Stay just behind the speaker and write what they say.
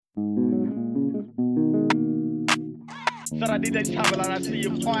Shout out DJ Chamberlain, I see you,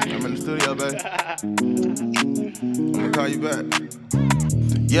 boy. I'm in the studio, baby. I'm gonna call you back.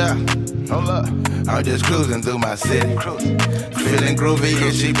 Yeah, hold up. I'm just cruising through my city. Feeling groovy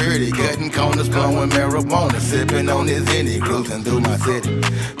and she pretty. Cutting corners, blowing marijuana. Sipping on this Henny. Cruising through my city.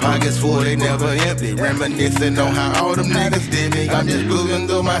 Pockets full, they never empty. Reminiscing on how all them niggas did me. I'm just cruising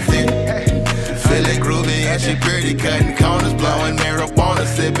through my city. Feeling groovy and she pretty. Cutting corners, blowing marijuana.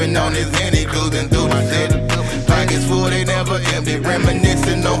 Sipping on this Henny. Cruising through my city. Pockets full, they never empty.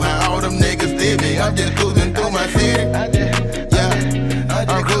 Reminiscing on how all them niggas did me. I'm just cruising through my city.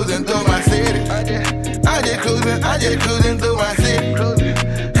 I'm cruising through my city. I just cruising through my city.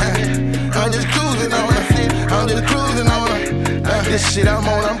 I'm just cruising on her. I'm just cruising on her. This shit I'm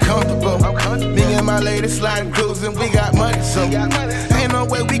on, I'm comfortable. Me and my lady sliding, cruising, we got money, so ain't no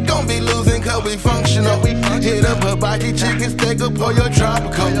way we gon' be losing, cause we functional. Hit up hibachi chicken steak up or your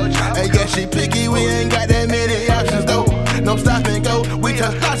tropical. And yeah, she picky, we ain't got that many options though. No stop and go, we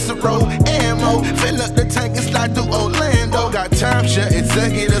touch lots of road ammo. Fill up the tank and slide through Orlando. Got timeshare,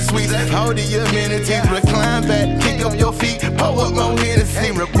 executive suites. Hold the amenities, recline back, kick up your feet, pull up more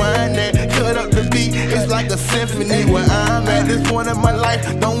Hennessy, rewind that, cut up the beat. It's like a symphony where I'm at this point in my life.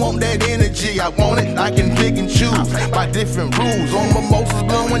 Don't want that energy, I want it. I can pick and choose by different rules. On mimosas,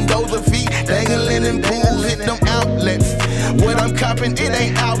 blowing those of feet, dangling in pools, hit them outlets. What I'm copping, it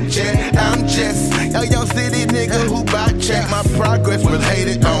ain't out yet. I'm just a young city nigga who buy check. My progress was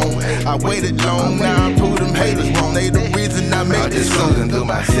hated on. I waited long, now I prove them haters wrong. They the reason I made this song. Cruising through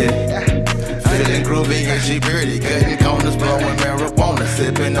my city. Feeling groovy and she pretty. Cutting corners, blowing marijuana.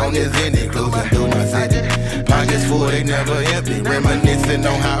 Sipping on this Henny. Cruising through my city. Pockets full, they never empty. Reminiscing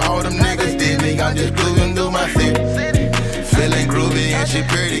on how all them niggas did me. I'm just cruising through my city. Feeling groovy and she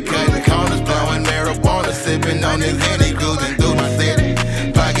pretty. Cutting corners, blowing marijuana. Sipping on this Henny. Cruising through my city.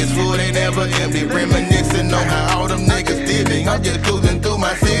 Pockets full, they never empty. Reminiscing on how all them niggas did me. I'm just cruising through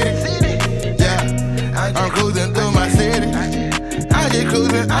my city. Yeah, I'm cruising through my city. I just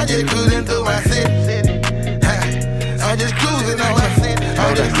cruising through my city. I'm just cruising on her.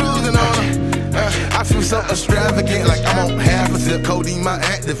 I'm just cruising on her. I feel so extravagant, like I'm on half a zip code. My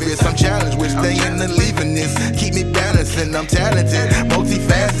activist, I'm challenged with staying and leaving this. Keep me balancing, I'm talented,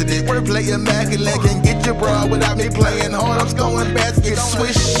 multifaceted. Wordplay immaculate, can get your bra without me playing hard. I'm scoring basket,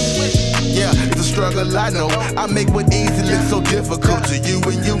 swish. Yeah, it's a struggle, I know. I make what easy look so difficult to you,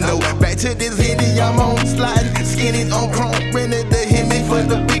 and you know. Back to this Henny, I'm on sliding, skinny on chrome. Ready to hit me for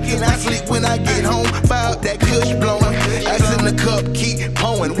the weekend. I sleep when I get home. Fire that kush blowing, ice in the cup, keep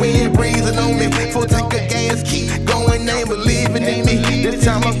pouring. Wind breezing on me, full tank of gas, keep going. Ain't believing in me. This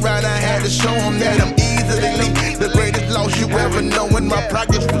time around, I had to show them that I'm easily the greatest loss you ever known. My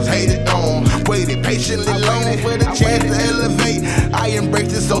progress was hated on. Waited patiently long for the chance to elevate. I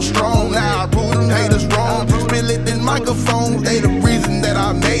embraced it so strong. Now I prove them haters wrong. Spill it in microphones. They the reason that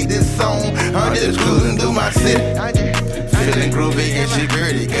I made this song. I'm just cruising through my city. Feeling groovy and she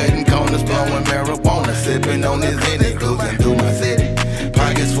pretty. Cutting corners, blowing marijuana. Sipping on this Henny. Cruising through my city.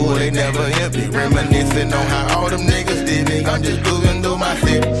 Pockets full, they never empty. Reminiscing on how all them niggas did me. I'm just cruising through my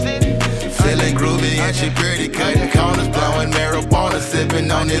city. Feeling groovy and she pretty. Cutting corners, blowing marijuana.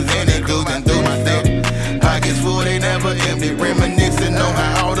 Sipping on this Henny. Cruising through my city. Pockets full, they never empty. Reminiscing on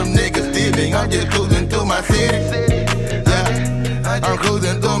how all them niggas did me. I'm just cruising through my city. Yeah, I'm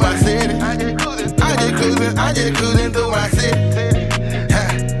cruising through my city. I just cruising through my